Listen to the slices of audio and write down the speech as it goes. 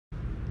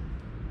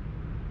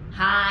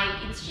Hi,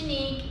 it's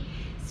Janique.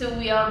 So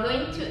we are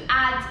going to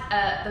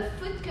add the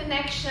foot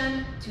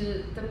connection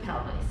to the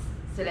pelvis.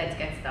 So let's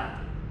get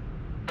started.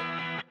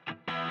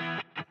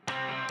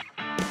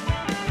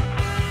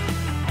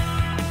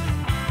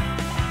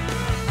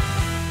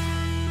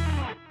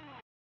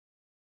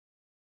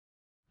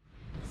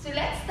 So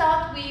let's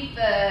start with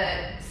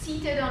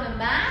seated on a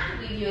mat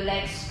with your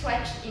legs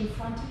stretched in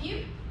front of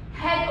you.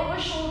 Head over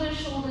shoulders,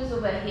 shoulders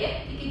over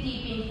hip. Take a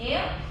deep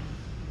inhale.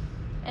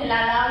 And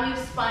allow your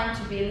spine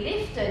to be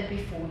lifted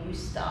before you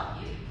start.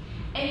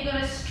 And you're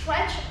going to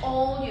stretch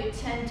all your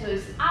 10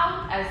 toes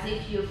out as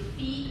if your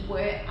feet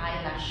were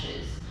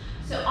eyelashes.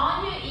 So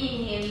on your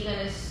inhale, you're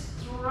going to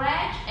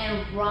stretch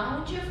and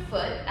round your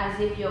foot as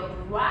if you're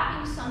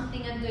grabbing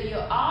something under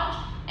your arch.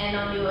 And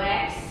on your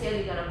exhale,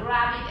 you're going to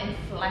grab it and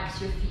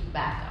flex your feet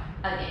back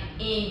up. Again,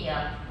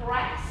 inhale,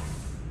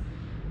 press.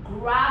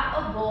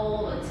 Grab a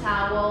ball, a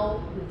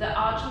towel with the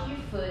arch of your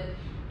foot.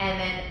 And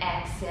then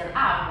exhale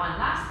out. One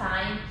last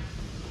time.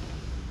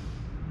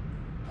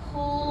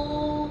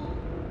 Pull.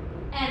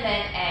 And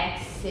then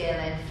exhale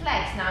and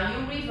flex. Now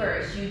you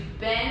reverse. You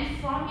bend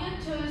from your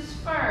toes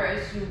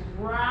first. You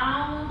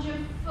round your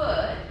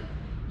foot.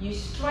 You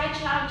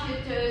stretch out your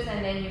toes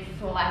and then you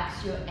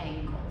flex your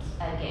ankles.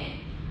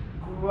 Again.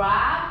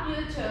 Grab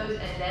your toes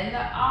and then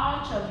the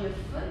arch of your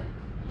foot.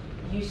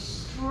 You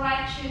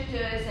stretch your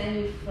toes and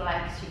you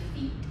flex your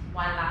feet.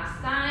 One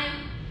last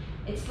time.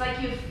 It's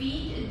like your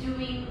feet are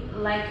doing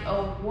like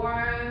a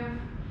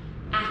worm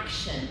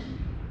action,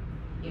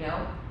 you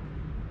know,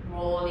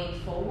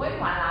 rolling forward.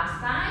 One last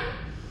time.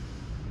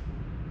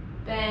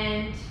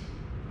 Bend,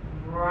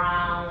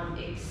 round,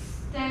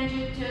 extend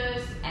your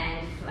toes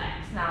and flex.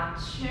 Now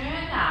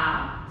turn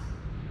out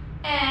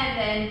and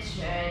then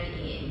turn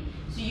in.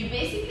 So you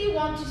basically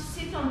want to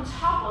sit on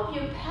top of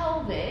your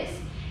pelvis,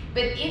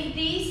 but if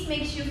this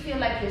makes you feel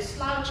like you're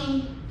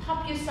slouching,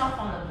 pop yourself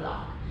on the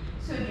block.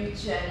 So you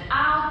turn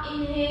out,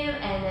 inhale,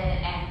 and then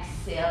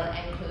exhale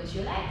and close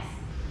your legs.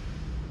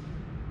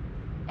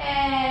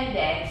 And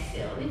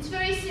exhale. It's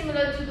very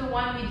similar to the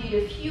one we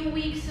did a few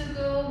weeks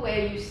ago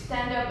where you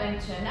stand up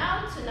and turn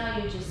out. So now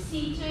you're just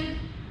seated.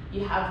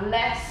 You have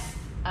less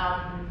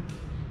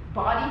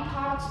body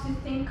parts to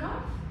think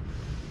of.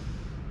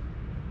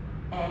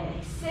 And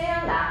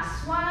exhale,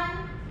 last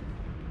one.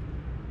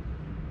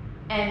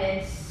 And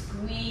then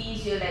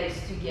squeeze your legs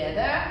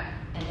together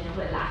and then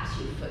relax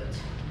your foot.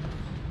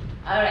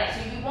 Alright,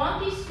 so you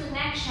want this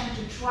connection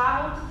to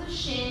travel to the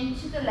shin,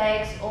 to the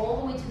legs, all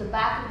the way to the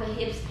back of the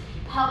hips,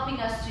 helping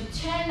us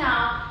to turn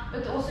out,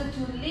 but also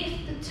to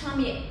lift the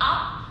tummy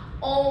up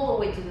all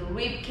the way to the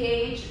rib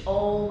cage,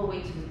 all the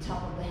way to the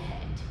top of the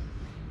head.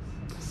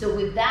 So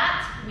with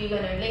that, we're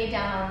going to lay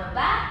down on the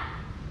back,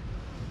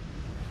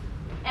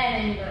 and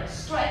then you're going to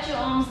stretch your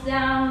arms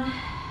down.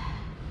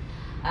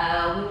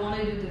 We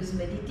want to do this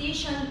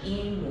meditation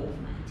in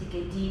movement. Take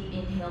a deep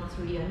inhale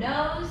through your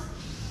nose.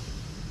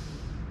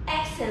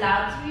 Exhale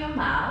out through your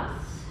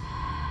mouth.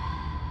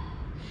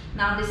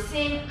 Now the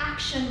same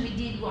action we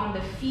did on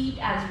the feet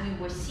as we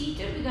were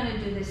seated, we're going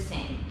to do the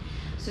same.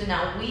 So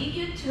now with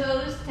your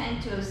toes,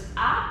 10 toes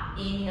up,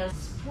 inhale,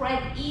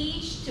 spread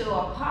each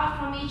toe apart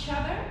from each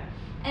other.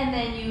 And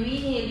then you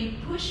inhale, you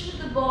push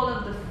with the ball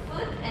of the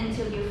foot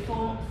until your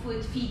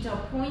feet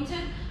are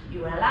pointed.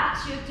 You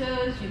relax your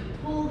toes, you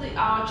pull the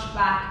arch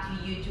back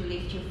to you to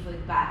lift your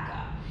foot back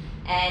up.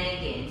 And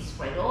again,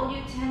 spread all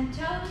your 10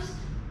 toes.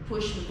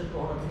 Push with the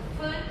ball of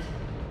the foot,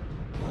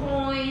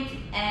 point,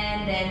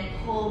 and then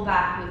pull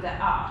back with the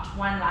arch.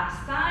 One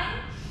last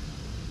time.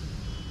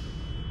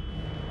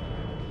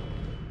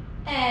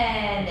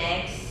 And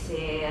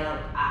exhale,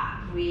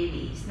 up,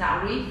 release.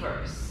 Now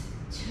reverse.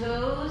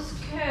 Toes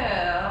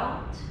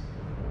curled,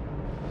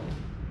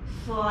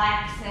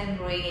 flex and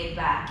bring it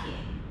back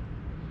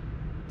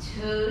in.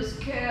 Toes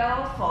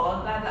curled,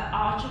 followed by the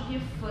arch of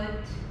your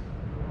foot.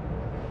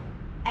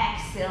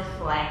 Exhale,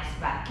 flex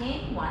back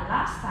in. One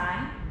last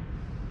time.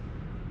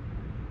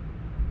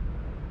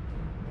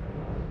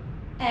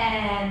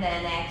 And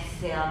then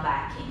exhale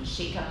back in.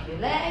 Shake up your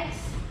legs.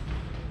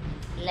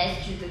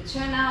 Let's do the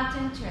turn out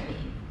and turn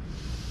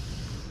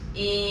in.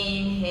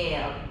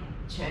 Inhale.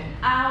 Turn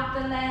out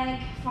the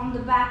leg from the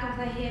back of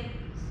the hips.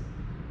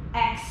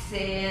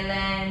 Exhale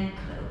and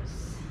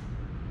close.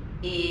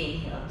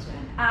 Inhale,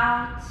 turn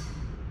out.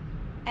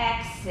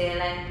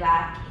 Exhale and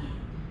back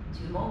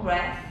in. 2 more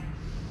breaths.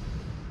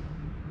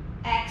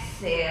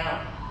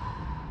 Exhale.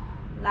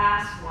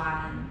 Last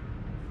one.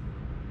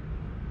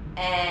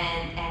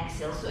 And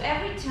exhale. So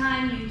every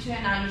time you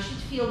turn out, you should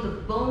feel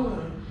the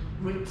bone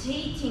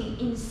rotating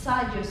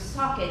inside your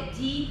socket,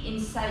 deep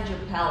inside your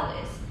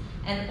pelvis.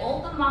 And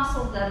all the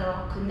muscles that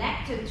are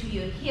connected to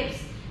your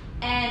hips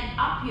and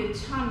up your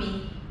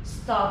tummy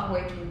start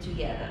working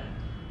together.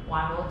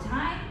 One more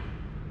time.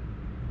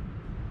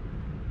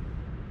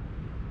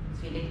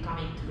 Feel it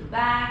coming to the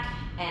back.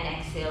 And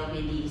exhale,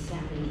 release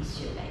and release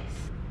your legs.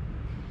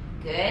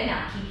 Good,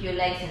 now keep your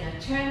legs in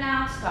a turn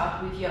out.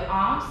 Start with your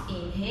arms.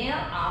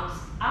 Inhale, arms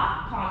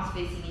up, palms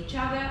facing each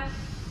other.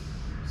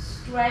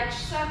 stretch,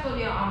 circle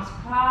your arms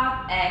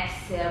apart,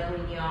 exhale,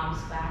 bring your arms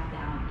back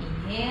down,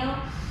 inhale,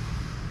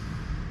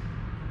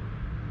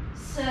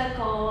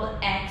 circle,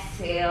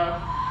 exhale,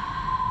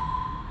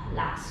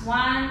 last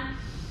one,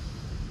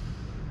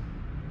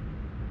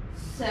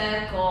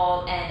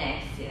 circle and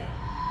exhale,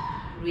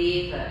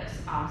 reverse,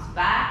 arms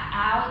back,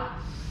 out,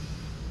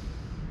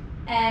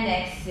 and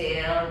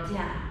exhale,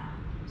 down.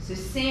 So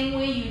same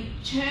way you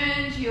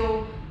turn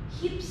your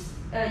hips,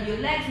 your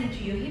legs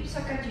into your hip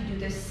socket, you do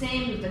the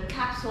same with the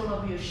capsule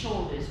of your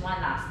shoulders.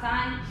 One last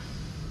time.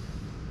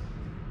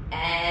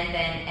 And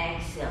then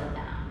exhale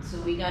down. So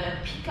we're gonna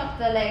pick up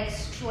the legs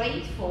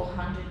straight for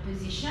 100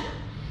 position.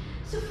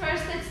 So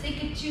first let's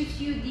take a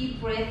few deep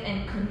breaths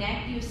and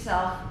connect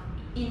yourself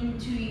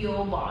into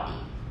your body.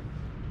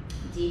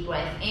 Deep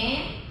breath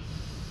in.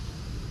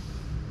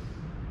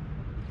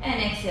 And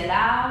exhale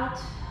out.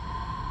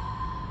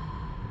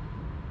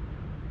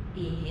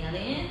 Inhale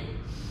in.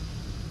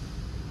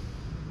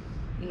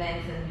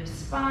 Lengthen your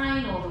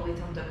spine all the way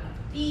from the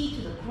feet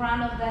to the crown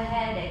of the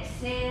head.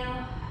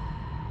 Exhale.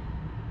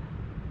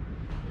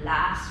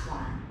 Last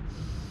one.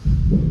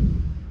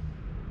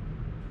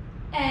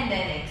 And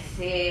then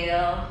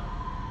exhale.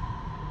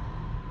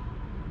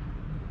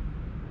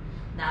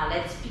 Now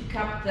let's pick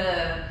up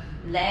the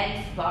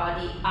legs,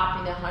 body up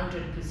in the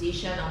 100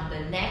 position on the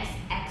next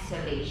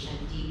exhalation.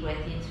 Deep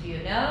breath in through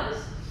your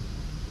nose.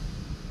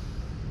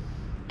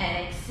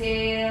 And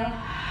exhale.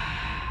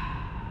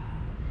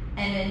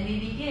 And then we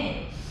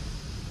begin.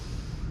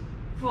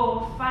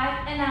 4,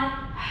 5, and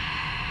out.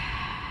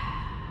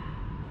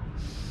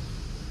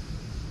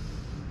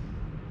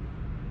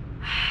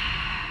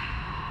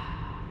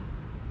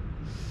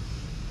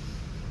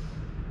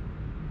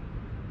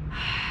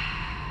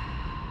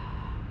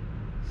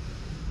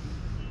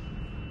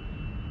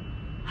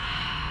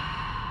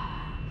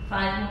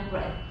 5 more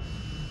breaths.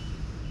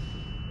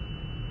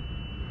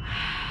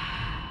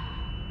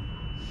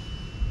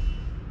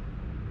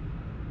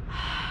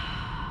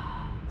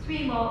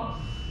 3 more.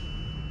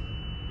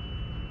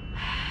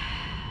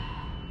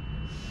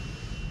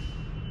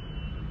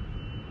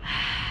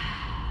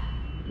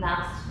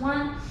 Last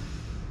one.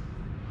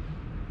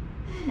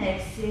 And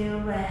exhale,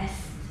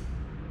 rest.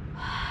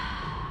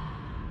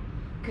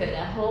 Good.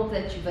 I hope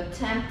that you've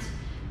attempted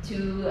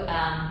to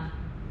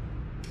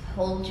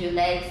hold your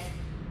legs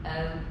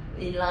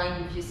in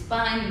line with your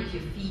spine, with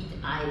your feet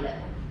eye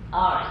level.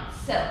 Alright,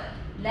 so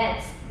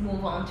let's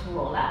move on to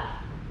roll up.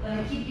 I'm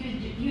going to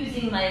keep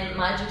using my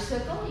magic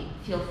circle.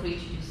 Feel free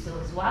to do so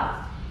as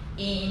well.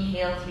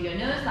 Inhale through your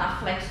nose. Now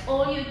flex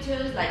all your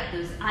toes like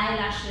those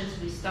eyelashes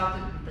we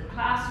started the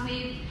class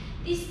with.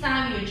 This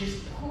time you're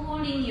just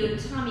pulling your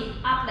tummy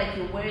up like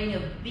you're wearing a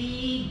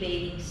big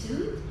bathing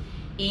suit.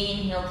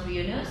 Inhale through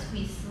your nose.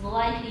 Squeeze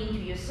slightly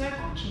into your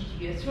circle, chin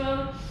to your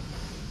throat.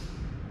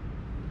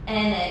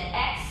 And then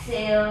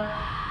exhale.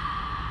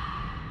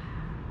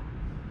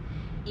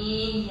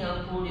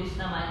 Inhale, pull your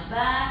stomach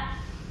back.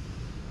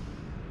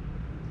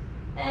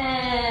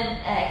 And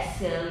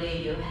exhale,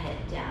 lay your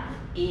head down.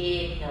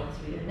 Inhale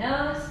through your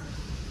nose.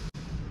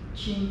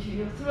 Chin to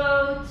your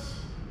throat.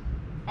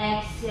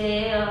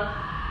 Exhale.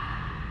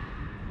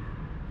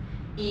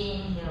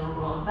 Inhale,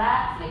 roll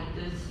back, flick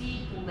those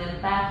feet, pull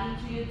them back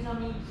into your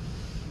tummy.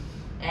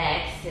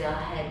 Exhale,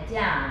 head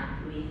down.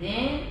 Breathe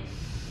in.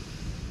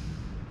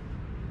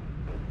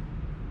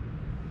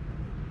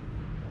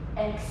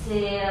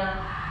 Exhale.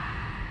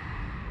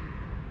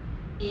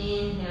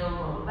 Inhale,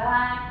 roll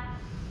back.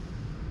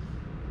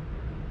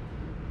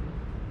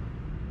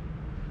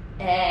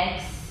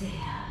 Exhale.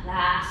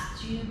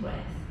 Last 2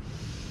 breaths.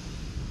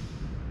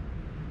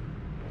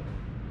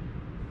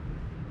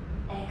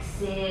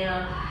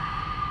 Exhale.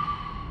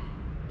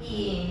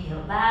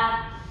 Inhale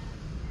back.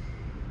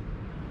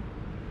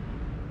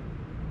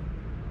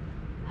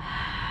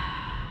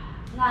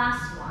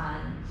 Last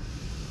one.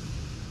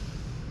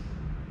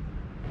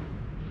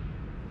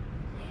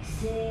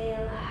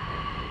 Exhale.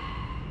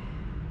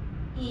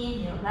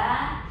 Inhale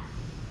back.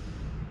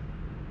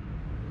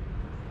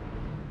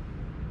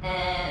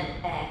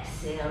 And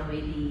exhale,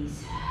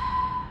 release.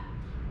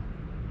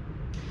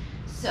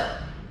 So,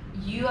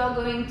 you are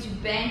going to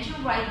bend your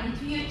right knee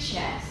to your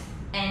chest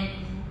and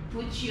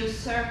put your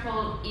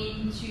circle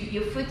into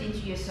your foot into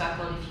your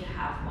circle if you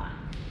have one.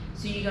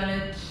 So you're going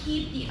to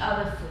keep the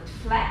other foot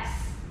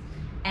flexed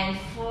and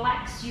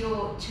flex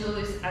your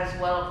toes as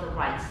well of the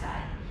right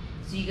side.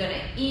 So you're going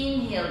to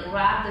inhale,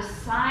 grab the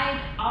side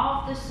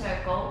of the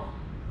circle,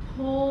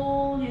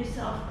 pull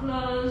yourself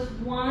close.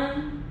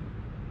 1,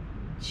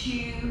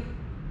 2,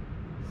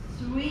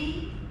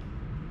 3,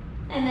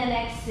 and then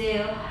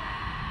exhale.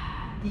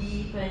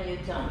 Deepen your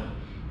tummy.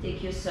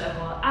 Take your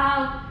circle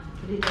out,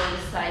 put it on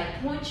the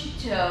side, point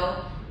your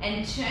toe,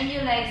 and turn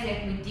your legs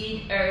like we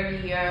did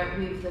earlier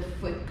with the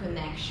foot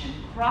connection.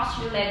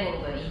 Cross your leg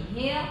over,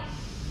 inhale,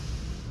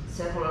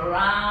 circle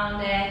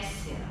around,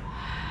 exhale.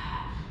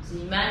 So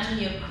imagine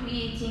you're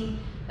creating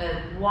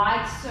a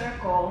wide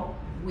circle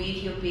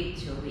with your big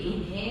toe.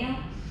 Inhale.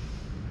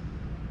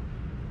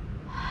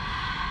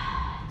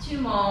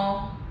 2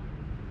 more.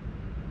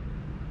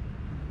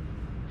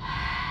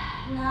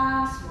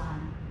 Last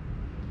one.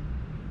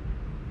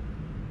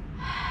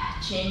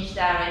 Change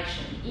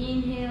direction.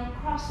 Inhale,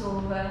 cross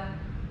over.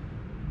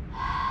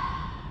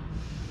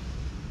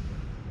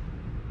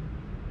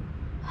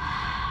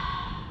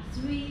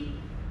 3.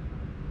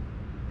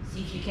 See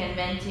if you can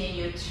maintain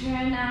your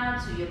turn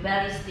out so your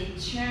belly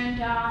stays turned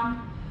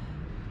down.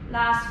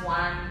 Last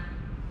one.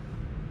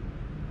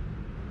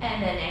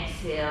 And then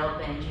exhale,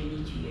 bend your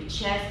knee to your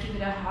chest, give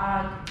it a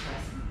hug,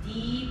 press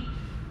deep,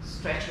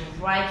 stretch your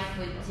right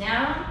foot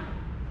down.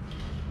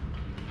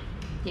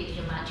 Take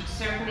your magic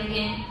circle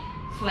again,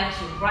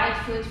 flex your right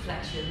foot,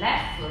 flex your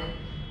left foot,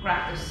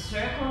 grab the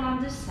circle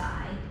on the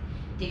side,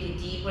 take a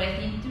deep breath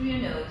in through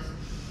your nose,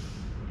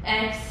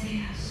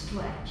 exhale,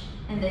 stretch,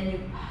 and then you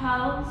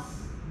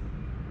pulse,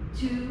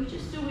 2,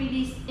 just to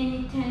release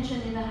any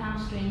tension in the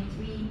hamstring,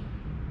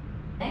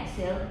 3,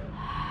 exhale,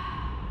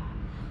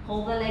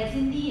 hold the legs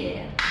in the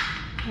air,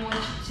 point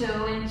your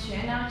toe and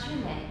turn out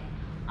your leg,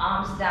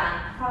 arms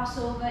down, cross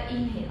over,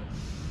 inhale,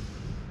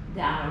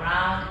 down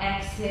around,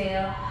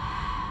 exhale,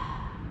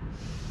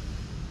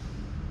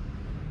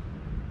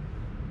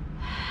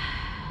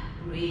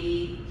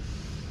 breathe.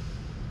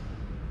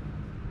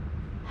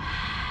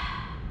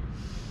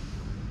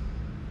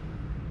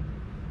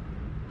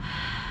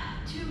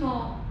 2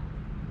 more.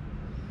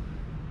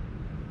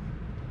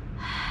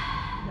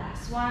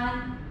 Last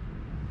one.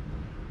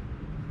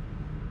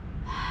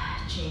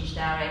 Change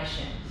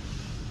direction.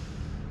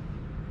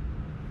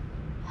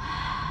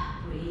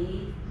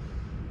 Breathe.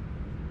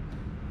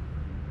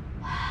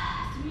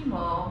 3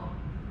 more.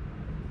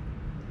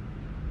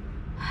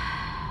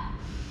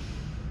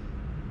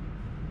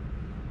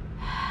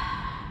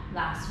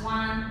 Last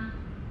one.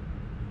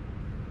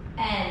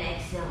 And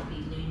exhale,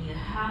 begin your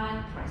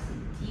heart. Press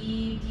it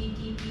deep, deep,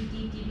 deep, deep,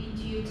 deep, deep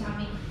into your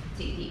tummy.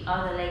 Take the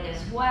other leg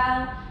as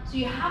well. So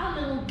you have a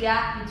little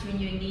gap between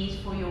your knees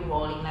for your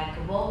rolling like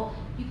a ball.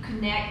 You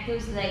connect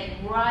those legs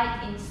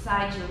right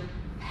inside your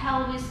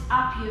pelvis,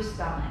 up your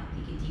stomach.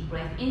 Take a deep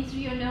breath in through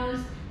your nose.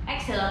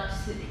 Exhale up to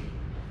sit.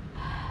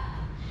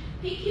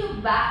 Pick your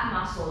back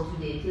muscle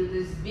today till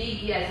this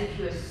big as if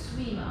you're a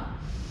swimmer.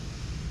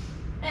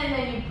 And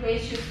then you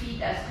place your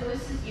feet as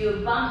close as your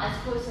bum as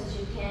close as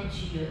you can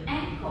to your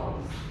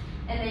ankles.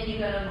 And then you're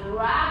gonna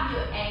grab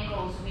your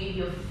ankles with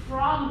your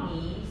front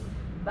knees,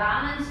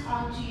 balance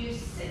onto your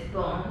sit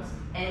bones,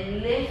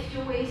 and lift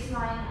your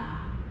waistline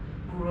up.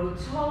 Grow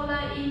taller,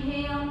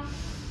 inhale.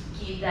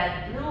 Keep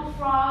that little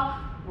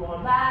frog, roll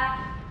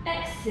back,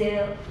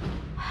 exhale.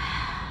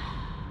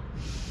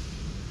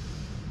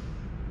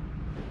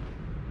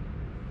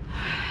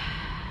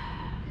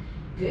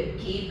 Good,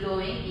 keep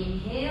going,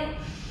 inhale.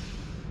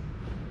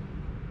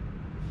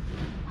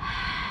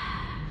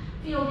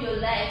 Feel your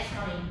legs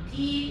coming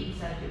deep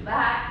inside your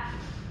back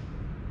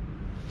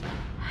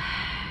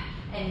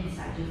and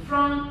inside your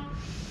front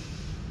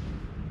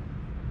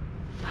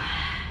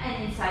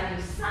and inside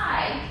your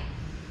side.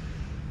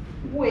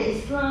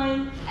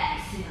 Waistline,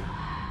 exhale.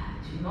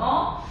 2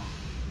 more.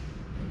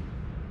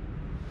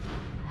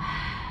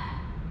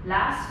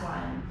 Last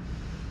one.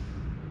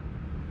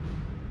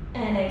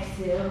 And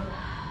exhale.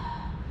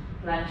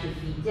 Plant your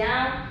feet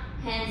down,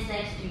 hands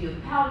next to your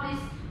pelvis,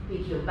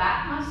 pick your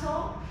back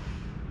muscle,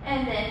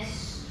 and then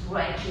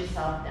stretch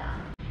yourself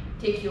down.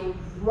 Take your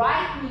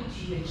right knee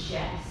to your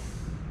chest,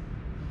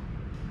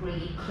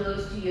 bring it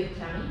close to your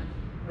tummy,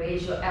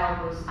 raise your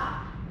elbows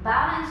up,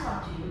 balance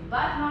onto your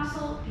butt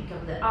muscle, pick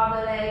up the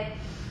other leg,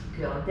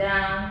 curl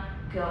down,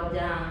 curl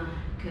down,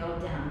 curl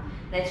down.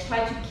 Let's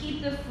try to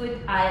keep the foot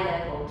eye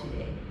level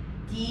today.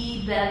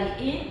 Deep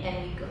belly in,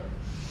 and we go.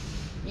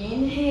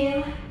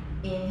 Inhale,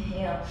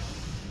 inhale,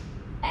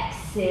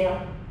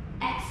 exhale,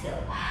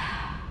 exhale.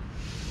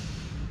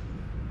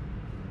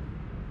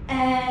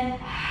 And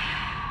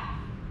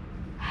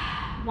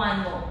 1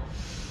 more.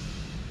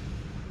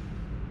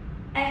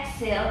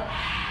 Exhale.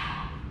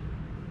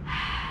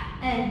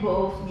 And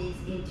both knees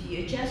into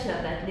your chest. You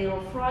have that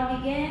little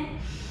frog again.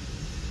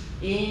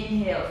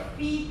 Inhale,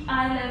 feet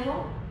eye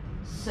level.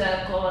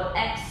 Circle,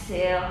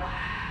 exhale.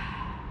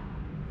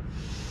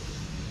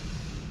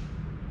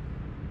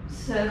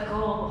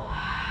 Circle.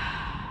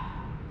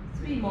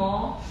 3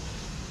 more.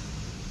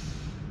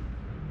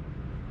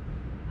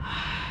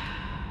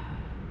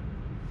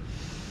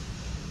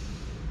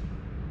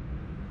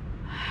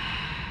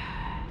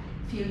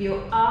 Feel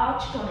your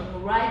arch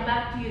coming right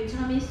back to your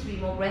tummy. 3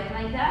 more breaths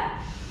like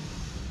that.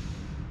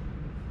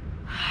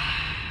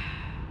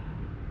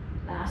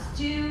 Last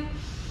 2.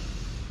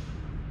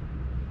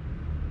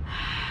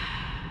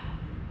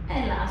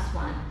 And last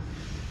 1.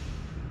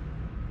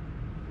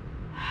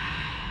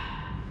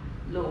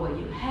 Lower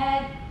your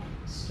head.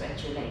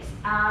 Stretch your legs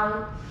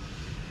out.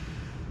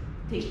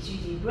 Take 2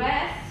 deep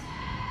breaths.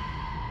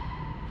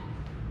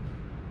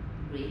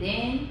 Breathe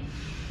in.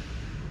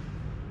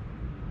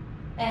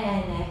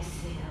 And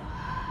exhale.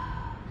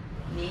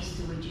 Knees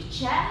towards your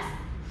chest.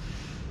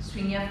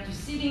 Swing up to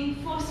sitting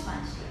for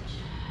spine stretch.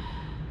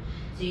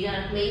 So you're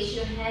going to place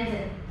your hands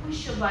and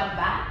push your butt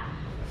back.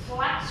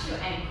 Flex your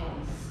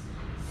ankles.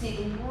 Sit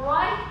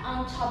right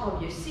on top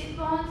of your sit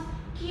bones.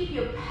 Keep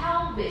your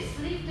pelvis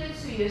lifted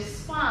so your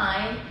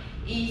spine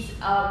is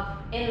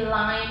in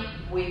line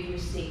with your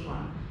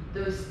sacrum.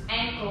 Those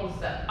ankles,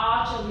 the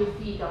arch of your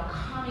feet are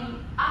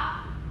coming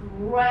up,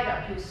 right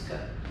up your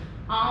skirt.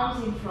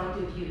 Arms in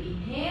front of you.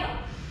 Inhale.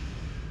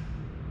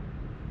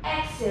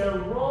 Exhale,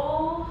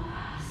 roll.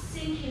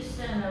 Sink your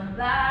sternum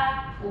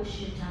back.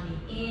 Push your tummy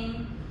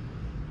in.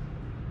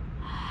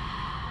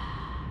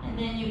 And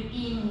then you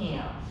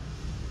inhale.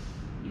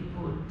 You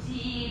pull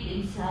deep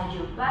inside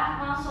your back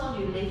muscle.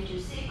 You lift your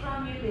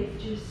sacrum. You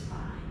lift your spine.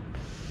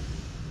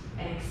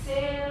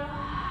 Exhale.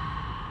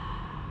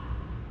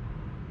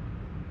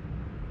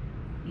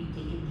 We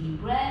take a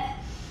deep breath.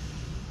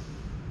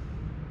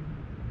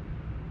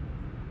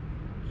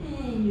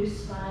 And your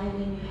spine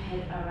and your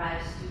head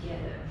arrives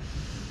together.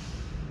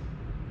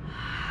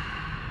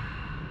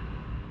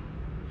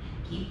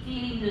 Keep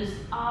feeling this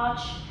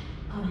arch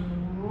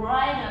coming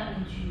right up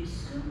into your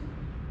scoop.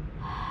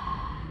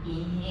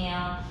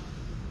 Inhale.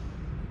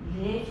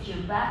 Lift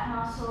your back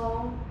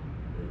muscle.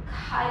 Your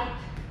kite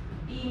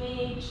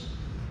image.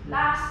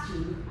 Last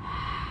two.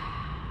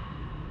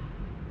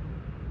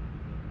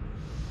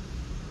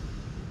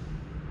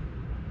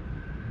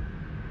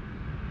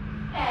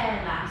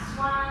 And last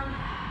one.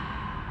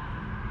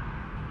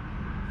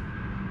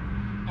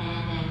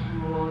 And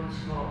then roll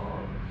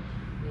toward.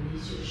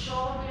 Release your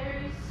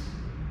shoulders.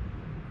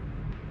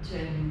 Turn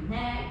your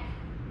neck.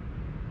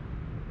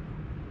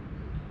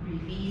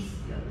 Release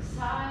the other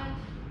side.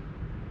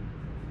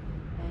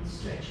 And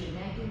stretch your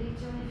neck a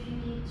little if you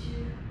need to.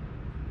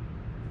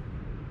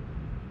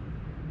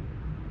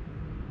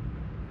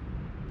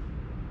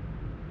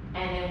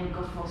 And then we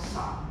go for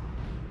song.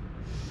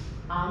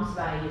 Arms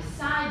by your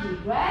side,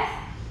 deep breath.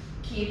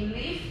 Keep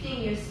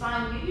lifting your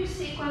spine with your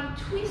sacrum.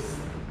 Twist.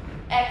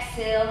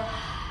 Exhale.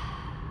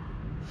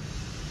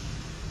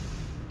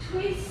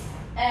 Twist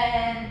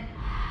and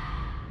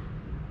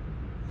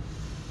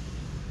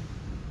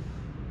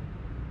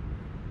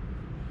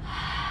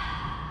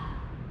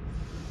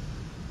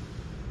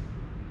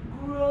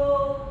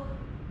grow.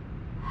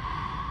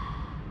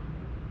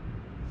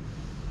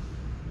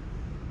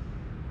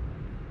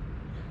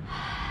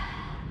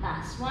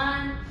 Last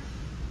one.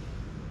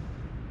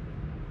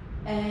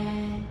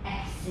 And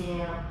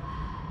exhale.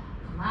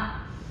 Come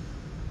up.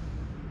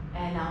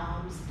 And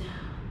arms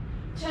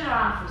down. Turn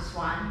around for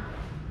swan.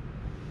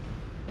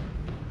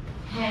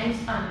 Hands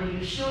under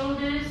your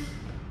shoulders.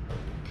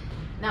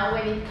 Now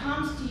when it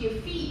comes to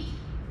your feet,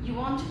 you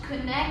want to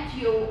connect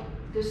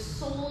the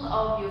sole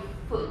of your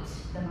foot,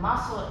 the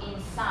muscle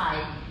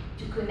inside,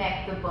 to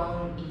connect the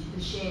bone into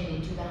the shin,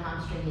 into the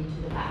hamstring,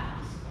 into the back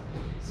muscle.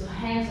 So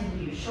hands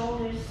under your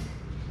shoulders.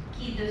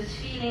 Keep this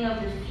feeling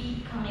of the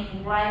feet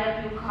coming right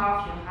up your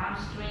calf, your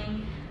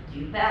hamstring, to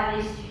your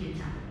pelvis, to your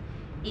tummy.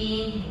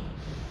 Inhale.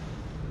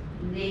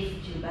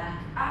 Lift your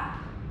back up.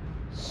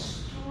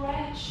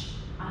 Stretch.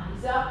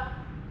 Eyes up.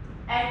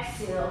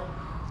 Exhale.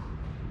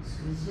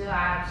 Squeeze your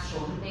abs,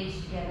 shoulder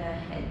blades together,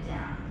 head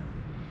down.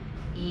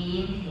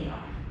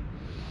 Inhale.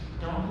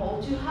 Don't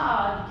hold too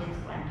hard, you get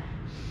cramp.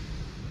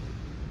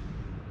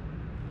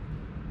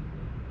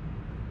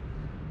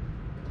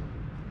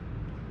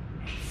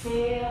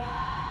 Exhale.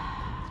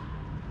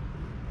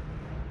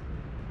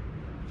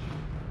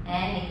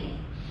 And again.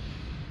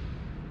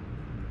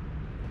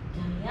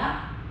 Tummy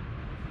up.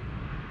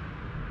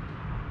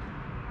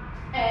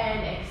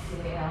 And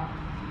exhale.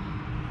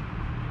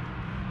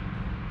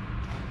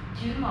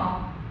 Two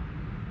more.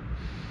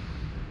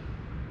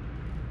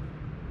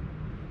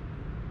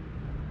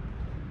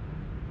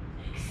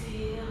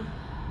 Exhale.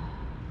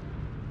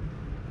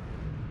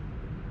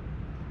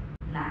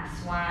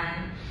 Last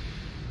one.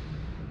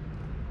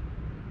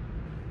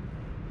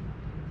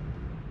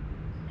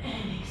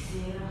 And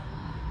exhale.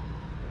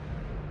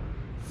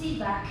 Sit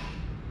back.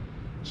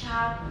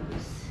 Child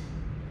pose.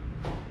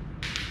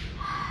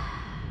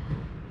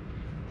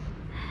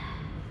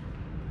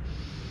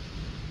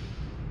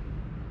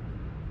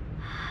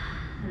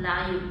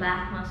 Allow your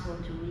back muscle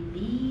to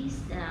release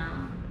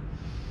down.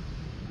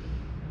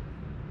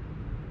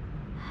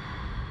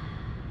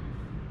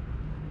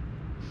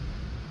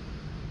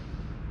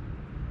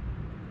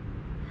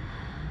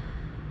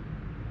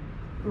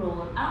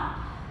 Roll up.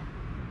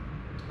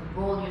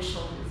 Roll your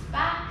shoulders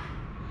back.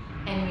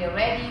 And we are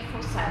ready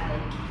for side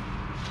leg.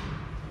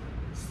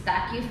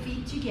 Stack your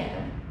feet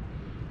together.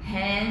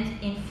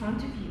 Hand in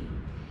front of you.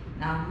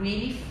 Now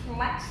really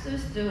flex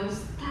those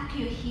toes. Stack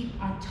your hip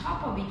on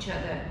top of each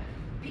other.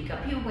 Pick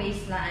up your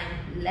waistline,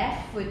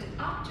 left foot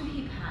up to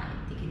hip high.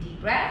 Take a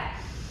deep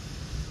breath.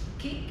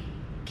 Kick,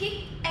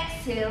 kick,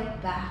 exhale,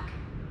 back.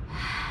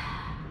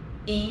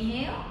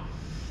 Inhale,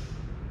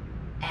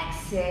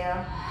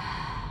 exhale.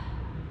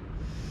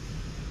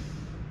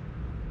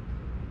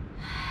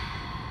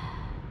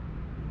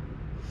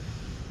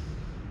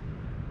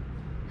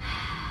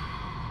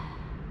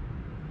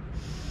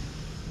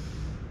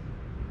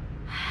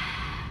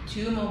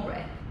 Two more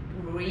breaths.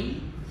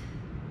 Breathe.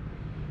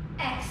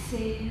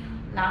 Exhale.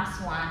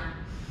 Last one.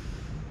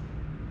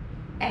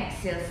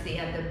 Exhale, stay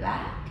at the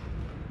back.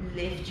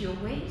 Lift your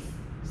waist.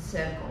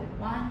 Circle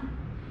 1,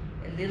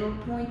 little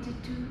pointed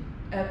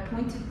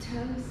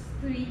toes.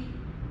 3,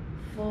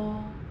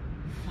 4,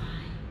 5,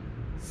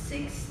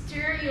 6.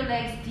 Stir your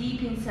legs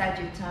deep inside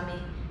your tummy.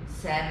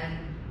 7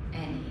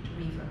 and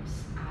 8.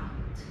 Reverse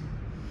out.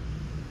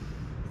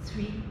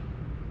 3,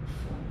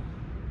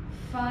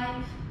 4,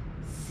 5,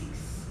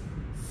 6,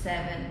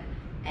 7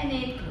 and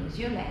 8. Close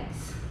your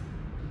legs.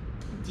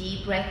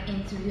 Deep breath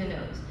in through your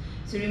nose.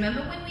 So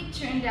remember when we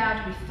turned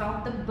out, we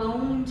felt the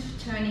bone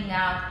turning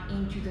out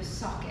into the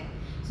socket.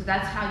 So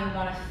that's how you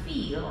want to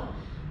feel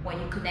when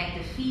you connect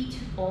the feet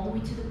all the way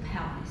to the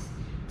pelvis.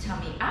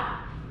 Tummy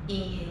up,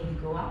 inhale, we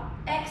go up,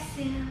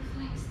 exhale,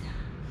 flex down.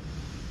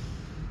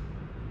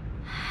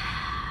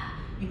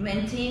 You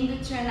maintain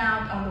the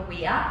turnout on the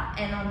way up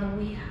and on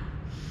the way out.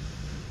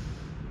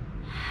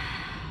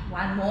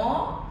 One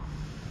more.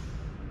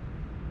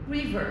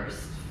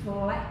 Reverse,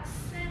 flex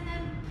and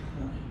then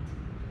point.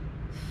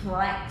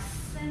 Flex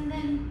and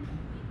then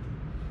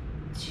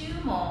point.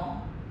 2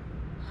 more.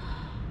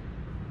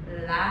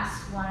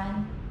 Last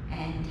one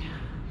and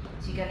down.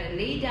 So you're gonna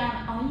lay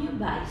down on your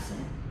bicep.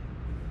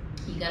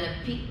 You're gonna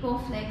pick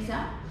both legs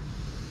up.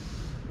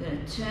 You're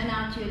gonna turn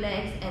out your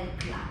legs and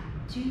clap.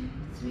 2,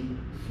 3,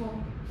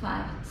 4,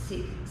 5,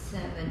 6,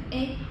 7,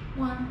 8.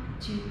 1,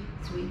 2,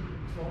 3,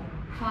 4,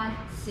 5,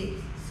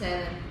 6,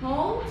 7.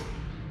 Hold.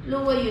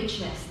 Lower your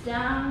chest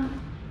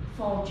down.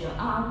 Fold your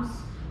arms.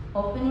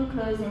 Open and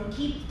close and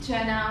keep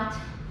turn out.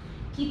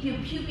 Keep your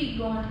pubic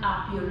bone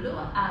up, your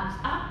lower arms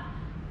up.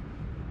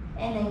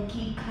 And then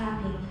keep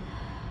clapping.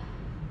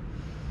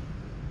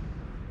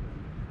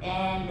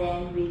 And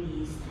then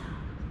release down.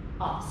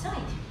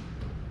 Upside.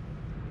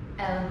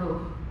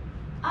 Elbow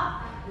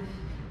up.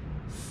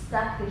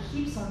 Stack the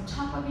hips on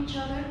top of each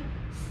other.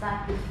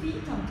 Stack the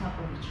feet on top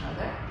of each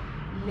other.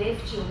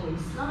 Lift your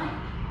waistline.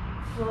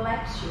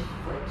 Flex your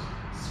foot.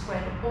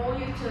 Spread all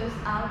your toes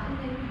out and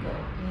there we go.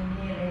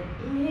 Inhale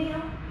and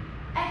inhale.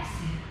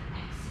 Exhale,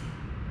 exhale.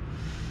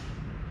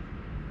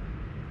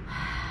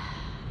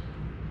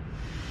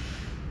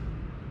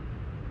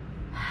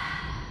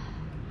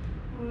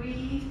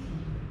 Breathe deep.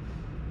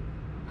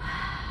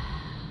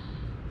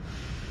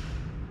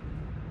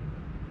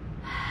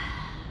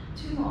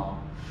 2 more.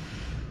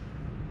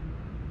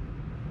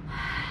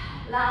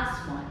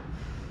 Last one.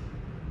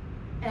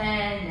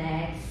 And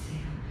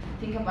exhale.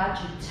 Think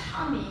about your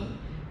tummy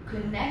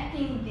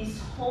connecting this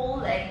whole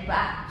leg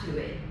back to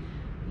it.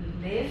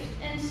 Lift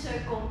and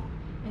circle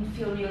and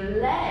feel your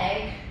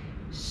leg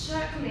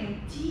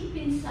circling deep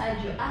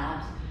inside your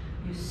abs,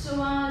 your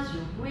psoas,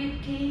 your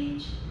rib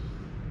cage.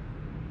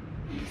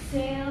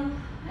 Exhale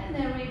and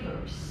then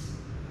reverse.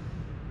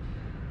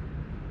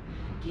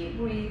 Keep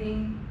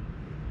breathing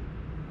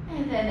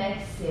and then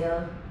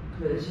exhale,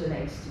 close your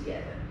legs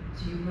together.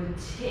 So you will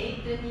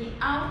take the knee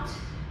out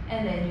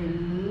and then you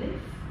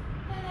lift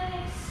and then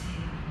exhale.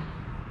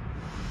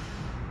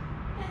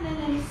 And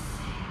then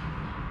exhale.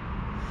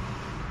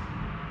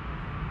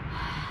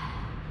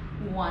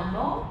 One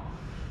more.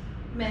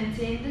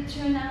 Maintain the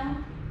turnout.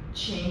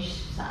 Change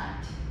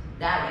side,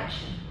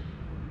 direction.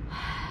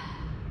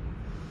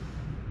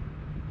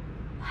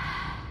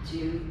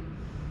 2.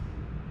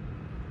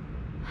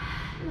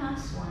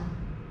 Last one.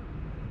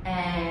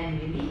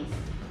 And release.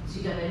 So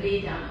you're going to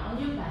lay down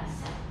on your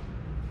bicep.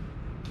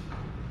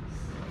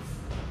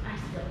 I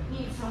still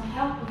need some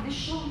help with the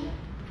shoulder.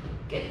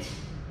 Good.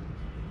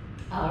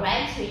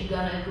 Alright, so you're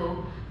going to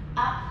go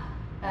up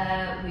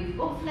with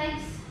both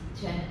legs,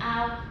 turn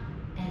out,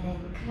 and then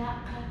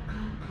clap, clap,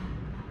 clap, clap,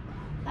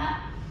 clap, clap,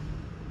 clap.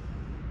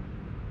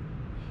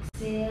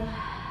 Exhale.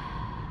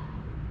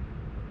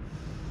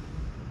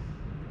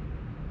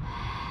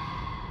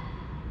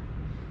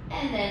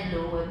 And then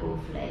lower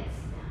both legs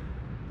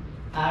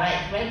down.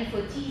 Alright, ready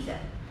for teaser.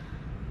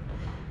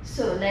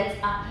 So let's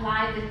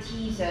apply the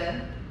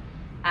teaser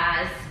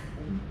as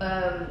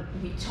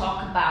we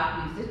talk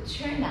about with the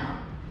turnout,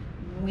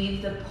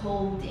 with the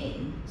pulled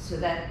in, so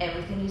that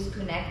everything is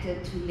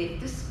connected to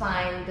lift the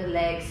spine, the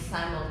legs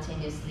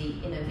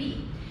simultaneously in a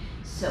V.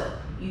 So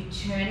you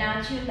turn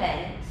out your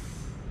legs,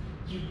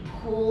 you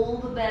pull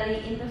the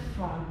belly in the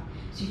front,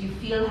 so you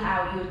feel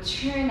how your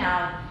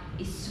turnout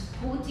is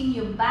supporting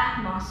your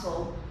back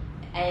muscle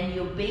and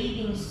your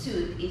bathing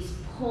suit is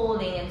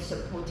pulling and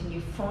supporting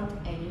your front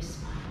and your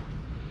spine.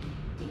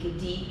 Take a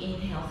deep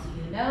inhale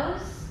through your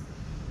nose.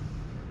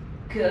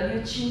 Curl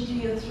your chin to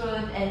your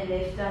throat and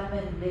lift up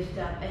and lift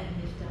up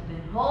and lift up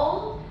and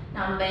hold.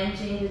 Now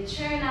maintain the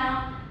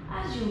turnout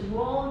as you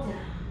roll down.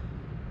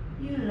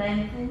 You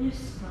lengthen your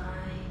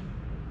spine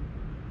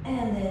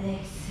and then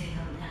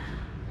exhale down.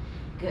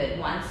 Good,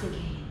 once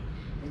again.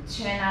 The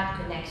turnout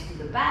connects to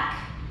the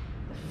back,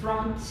 the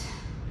front,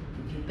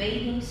 with your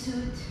bathing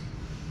suit.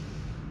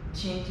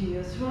 Chin to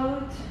your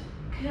throat.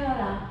 Curl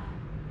up,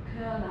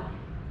 curl up,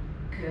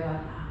 curl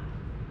up.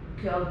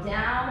 Curl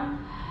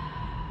down.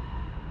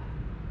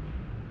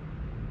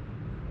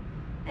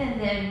 And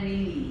then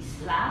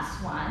release.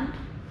 Last one.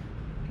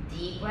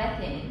 Deep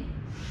breath in.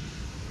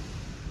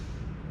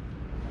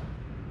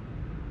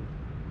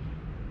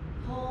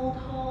 Hold,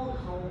 hold,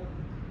 hold.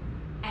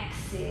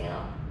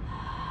 Exhale.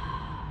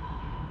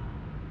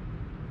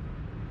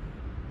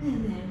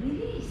 And then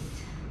release.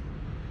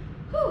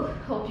 Whew,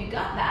 hope you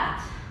got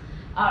that.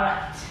 All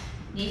right,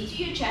 knees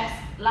to your chest.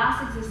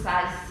 Last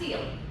exercise,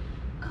 still.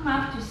 Come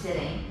up to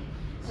sitting.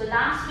 So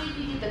last week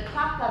we did the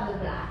clap at the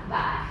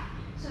back.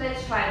 So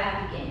let's try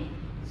that again.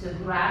 So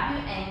grab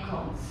your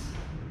ankles.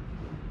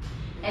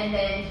 And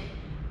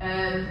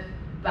then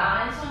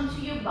balance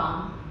onto your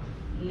bum.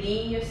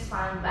 Lean your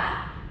spine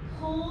back.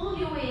 Pull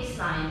your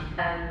waistline.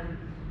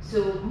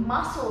 So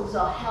muscles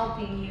are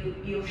helping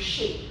you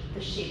shape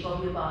the shape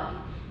of your body.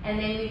 And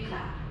then we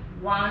clap.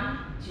 1,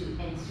 2,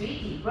 and 3.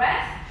 Deep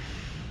breath.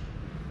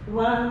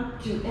 1,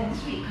 2, and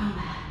 3. Come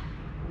back.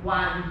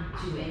 1,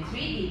 2, and 3.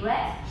 Deep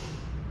breath.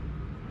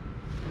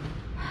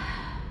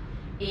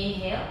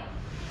 Inhale.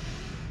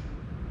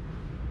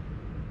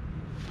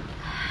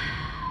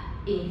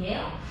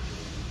 Inhale.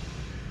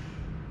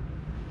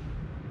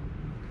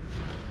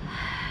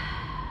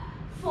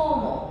 Four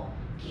more.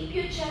 Keep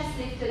your chest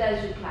lifted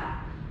as you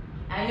clap.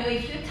 I know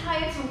if you're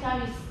tired,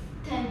 sometimes you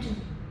tend to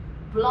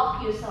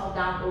block yourself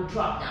down or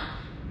drop down.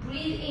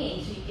 Breathe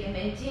in so you can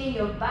maintain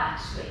your back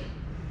straight.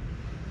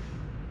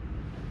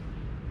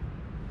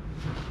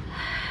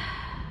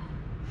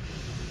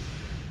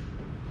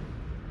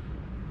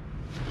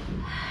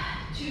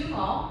 Two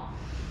more.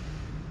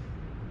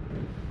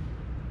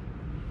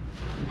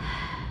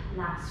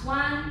 Last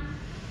one.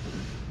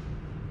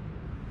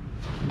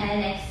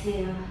 And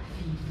exhale,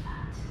 feet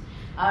flat.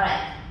 All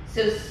right,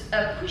 so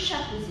a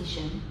push-up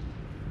position.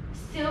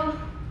 Still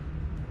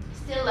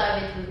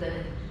love it with the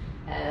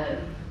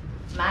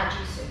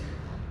magic circle.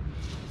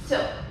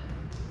 So,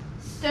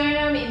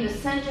 sternum in the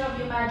center of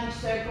your magic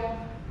circle.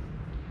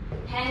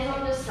 Hands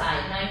on the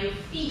side. Now your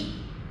feet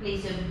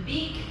plays a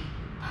big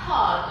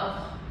part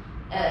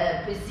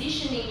of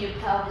positioning your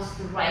pelvis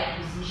to the right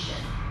position.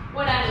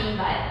 What I mean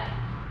by that?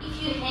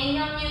 If you hang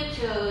on your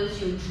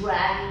toes, you're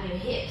dragging your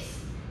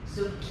hips.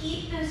 So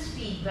keep those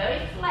feet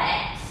very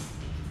flexed.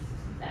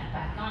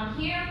 Back on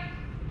here.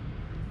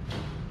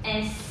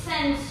 And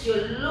sense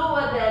your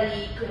lower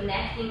belly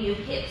connecting your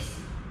hips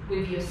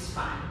with your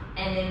spine.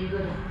 And then we go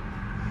down.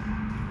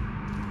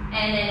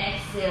 And then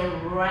exhale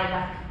right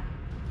back.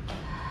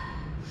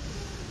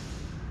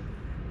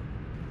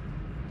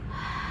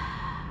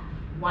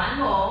 One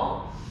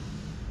more.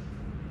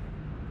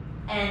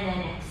 And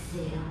then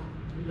exhale.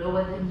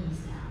 Lower the knees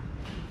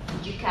down.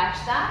 Did you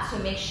catch that? So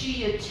make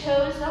sure your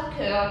toes are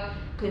curved,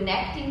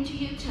 connecting to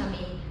your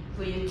tummy,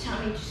 for your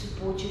tummy to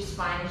support your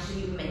spine so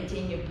you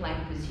maintain your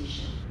plank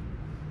position.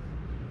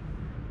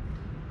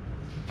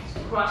 So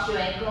cross your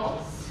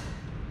ankles.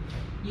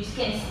 You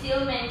can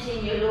still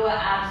maintain your lower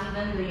abs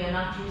even though you're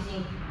not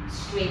using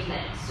straight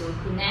legs. So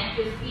connect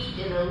your feet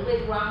in a little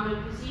bit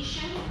rounded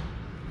position.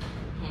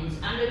 Hands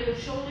under your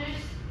shoulders.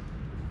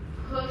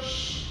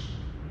 Push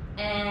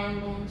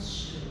and then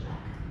straight back.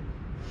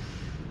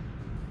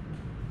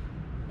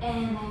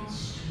 And then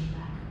straight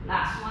back.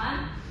 Last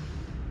one.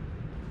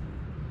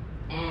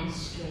 And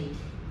straight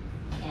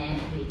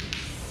and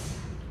release.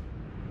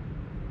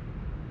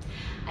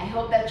 I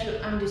hope that you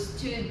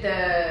understood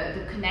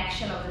the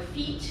connection of the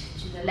feet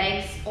to the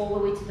legs all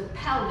the way to the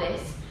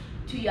pelvis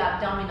to your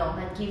abdominal.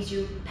 That gives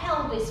you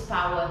pelvis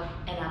power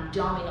and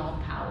abdominal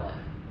power.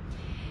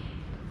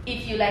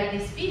 If you like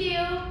this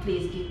video,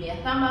 please give me a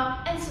thumb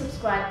up and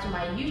subscribe to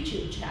my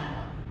YouTube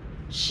channel.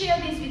 Share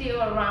this video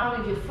around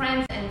with your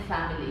friends and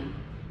family.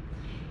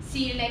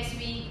 See you next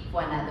week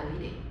for another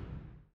video.